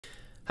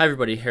Hi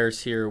everybody,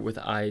 Harris here with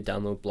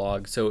iDownload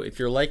Blog. So if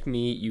you're like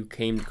me, you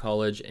came to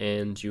college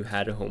and you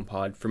had a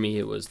HomePod. For me,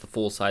 it was the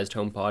full-sized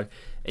HomePod,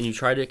 and you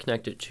tried to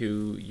connect it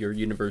to your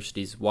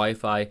university's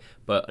Wi-Fi,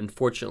 but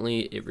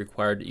unfortunately it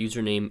required a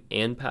username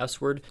and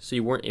password, so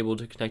you weren't able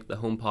to connect the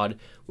HomePod,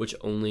 which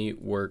only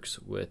works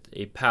with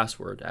a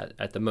password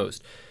at the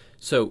most.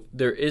 So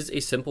there is a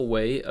simple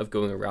way of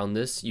going around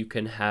this. You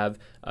can have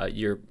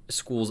your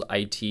school's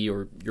IT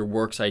or your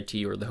work's IT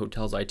or the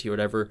hotel's IT or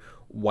whatever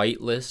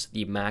whitelist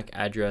the MAC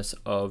address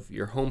of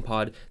your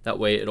HomePod. That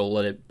way it'll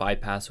let it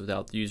bypass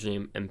without the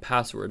username and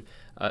password.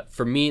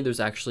 For me, there's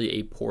actually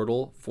a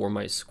portal for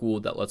my school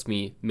that lets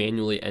me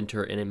manually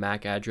enter in a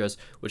MAC address,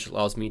 which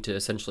allows me to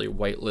essentially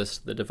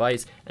whitelist the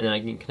device, and then I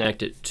can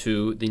connect it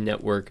to the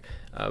network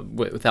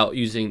without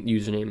using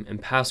username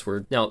and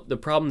password. Now, the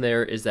problem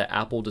there is that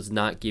Apple does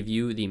not give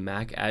you the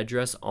MAC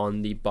address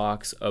on the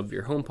box of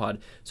your HomePod.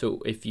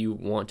 So if you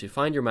want to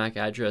find your MAC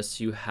address,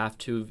 you have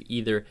to have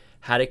either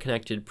had it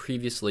connected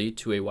previously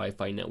to a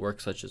Wi-Fi network,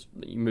 such as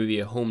maybe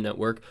a home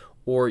network,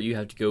 or you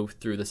have to go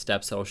through the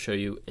steps that I'll show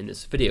you in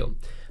this video.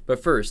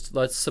 But first,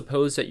 let's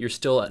suppose that you're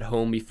still at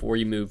home before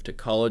you move to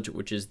college,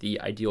 which is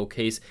the ideal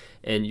case,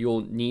 and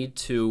you'll need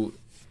to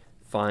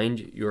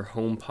find your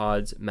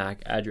HomePod's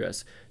MAC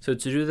address. So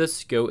to do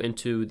this, go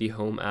into the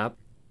Home app,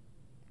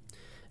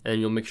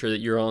 and you'll make sure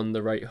that you're on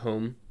the right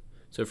home.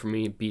 So for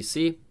me,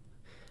 BC,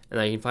 and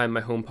I can find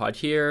my HomePod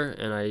here,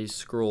 and I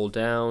scroll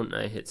down, and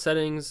I hit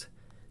Settings,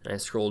 and I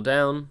scroll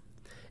down,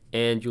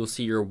 and you'll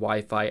see your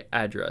Wi-Fi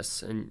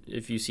address. And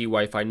if you see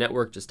Wi-Fi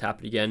network, just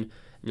tap it again, and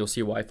you'll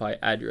see Wi-Fi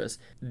address.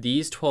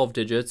 These 12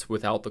 digits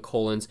without the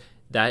colons,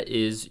 that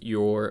is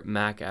your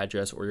MAC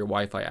address or your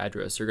Wi-Fi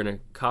address. You're gonna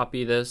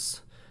copy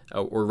this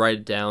or write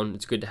it down.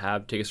 It's good to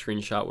have, take a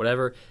screenshot,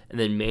 whatever, and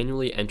then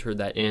manually enter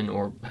that in,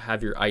 or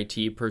have your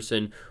IT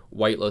person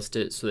whitelist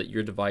it so that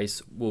your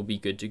device will be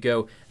good to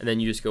go. And then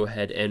you just go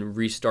ahead and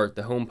restart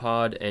the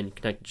HomePod and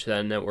connect it to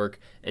that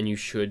network, and you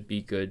should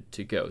be good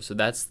to go. So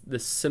that's the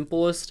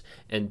simplest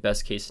and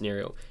best case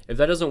scenario. If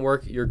that doesn't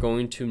work, you're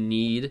going to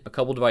need a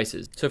couple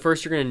devices. So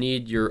first, you're going to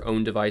need your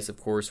own device, of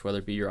course, whether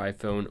it be your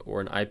iPhone or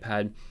an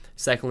iPad.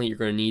 Secondly, you're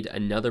going to need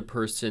another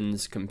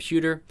person's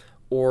computer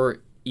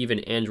or even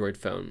Android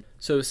phone.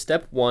 So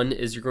step one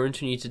is you're going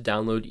to need to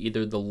download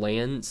either the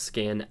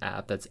LanScan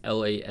app, that's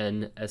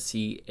LanScan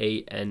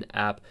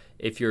app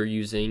if you're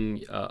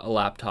using a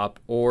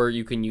laptop, or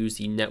you can use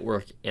the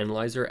Network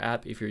Analyzer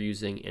app if you're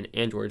using an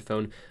Android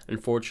phone.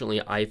 Unfortunately,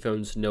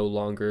 iPhones no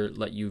longer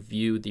let you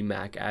view the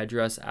MAC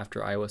address after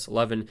iOS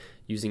 11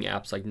 using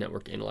apps like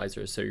Network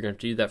Analyzer. So you're going to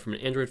have to do that from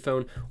an Android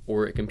phone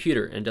or a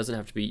computer, and it doesn't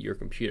have to be your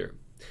computer.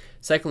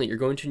 Secondly, you're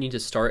going to need to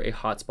start a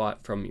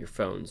hotspot from your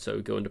phone. So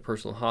go into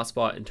personal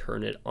hotspot and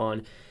turn it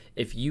on.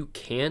 If you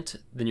can't,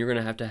 then you're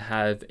going to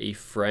have a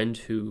friend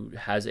who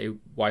has a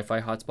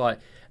Wi-Fi hotspot,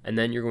 and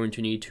then you're going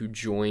to need to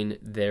join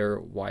their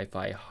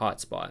Wi-Fi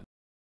hotspot.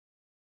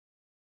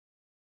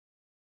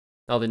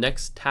 Now the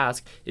next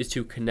task is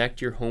to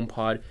connect your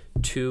HomePod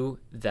to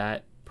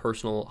that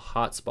personal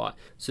hotspot.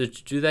 So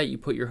to do that, you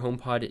put your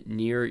HomePod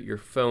near your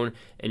phone,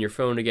 and your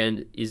phone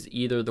again is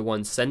either the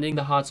one sending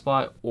the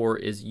hotspot or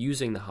is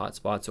using the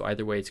hotspot. So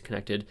either way, it's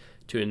connected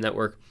to a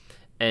network.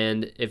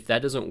 And if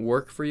that doesn't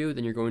work for you,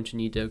 then you're going to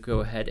need to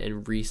go ahead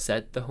and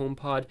reset the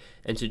HomePod.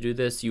 And to do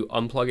this, you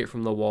unplug it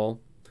from the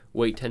wall,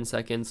 wait 10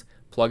 seconds,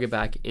 plug it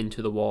back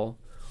into the wall,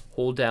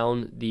 hold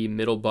down the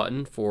middle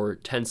button for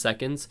 10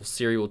 seconds.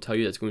 Siri will tell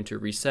you that's going to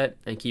reset,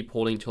 and keep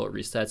holding until it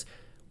resets.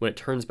 When it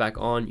turns back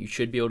on, you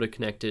should be able to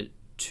connect it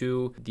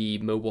to the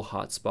mobile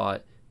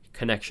hotspot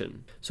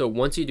connection. So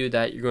once you do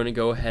that, you're going to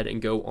go ahead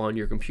and go on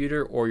your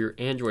computer or your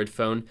Android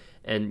phone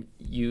and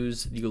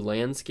use the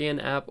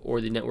LanScan app or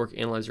the Network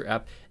Analyzer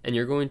app, and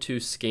you're going to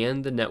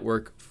scan the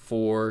network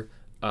for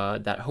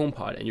that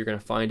HomePod, and you're going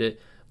to find it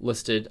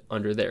listed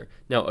under there.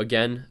 Now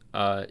again,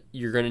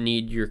 you're going to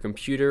need your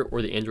computer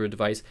or the Android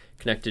device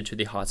connected to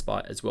the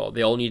hotspot as well.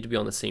 They all need to be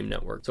on the same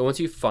network. So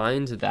once you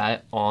find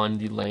that on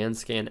the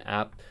LanScan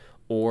app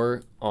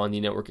or on the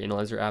Network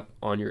Analyzer app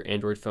on your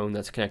Android phone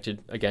that's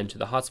connected again to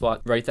the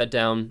hotspot, write that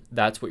down.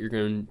 That's what you're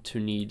going to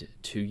need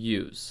to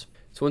use.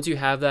 So once you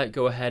have that,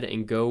 go ahead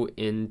and go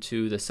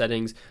into the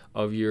settings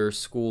of your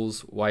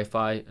school's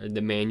Wi-Fi,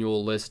 the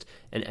manual list,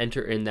 and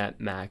enter in that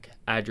MAC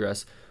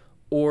address.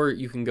 Or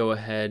you can go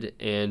ahead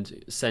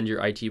and send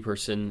your IT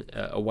person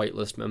a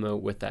whitelist memo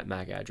with that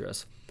MAC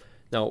address.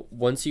 Now,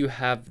 once you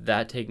have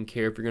that taken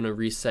care of, you're going to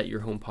reset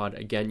your HomePod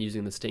again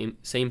using the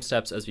same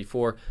steps as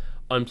before.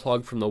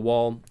 Unplug from the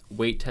wall,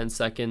 wait 10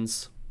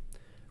 seconds,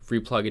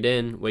 replug it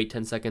in, wait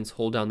 10 seconds,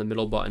 hold down the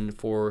middle button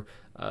for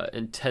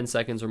 10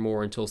 seconds or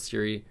more until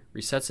Siri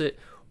resets it.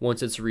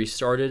 Once it's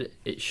restarted,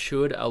 it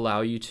should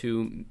allow you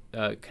to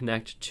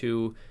connect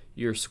to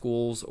your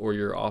school's or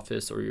your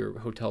office or your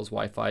hotel's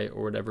Wi-Fi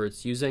or whatever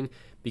it's using,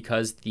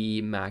 because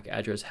the MAC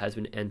address has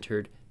been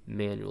entered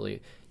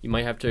manually. You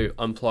might have to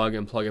unplug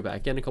and plug it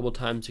back in a couple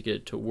times to get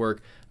it to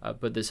work,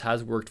 but this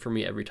has worked for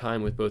me every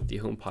time with both the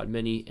HomePod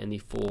mini and the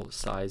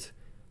full-size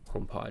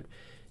HomePod.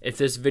 If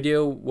this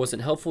video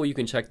wasn't helpful, you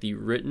can check the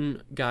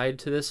written guide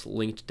to this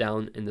linked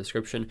down in the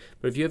description.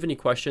 But if you have any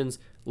questions,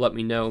 let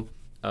me know.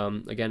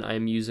 Again, I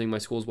am using my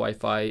school's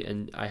Wi-Fi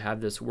and I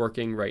have this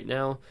working right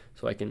now,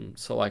 so I can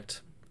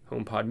select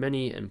HomePod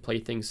Mini and play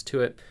things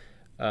to it.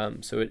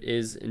 So it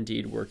is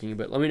indeed working,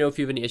 but let me know if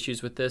you have any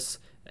issues with this,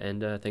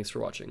 and thanks for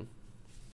watching.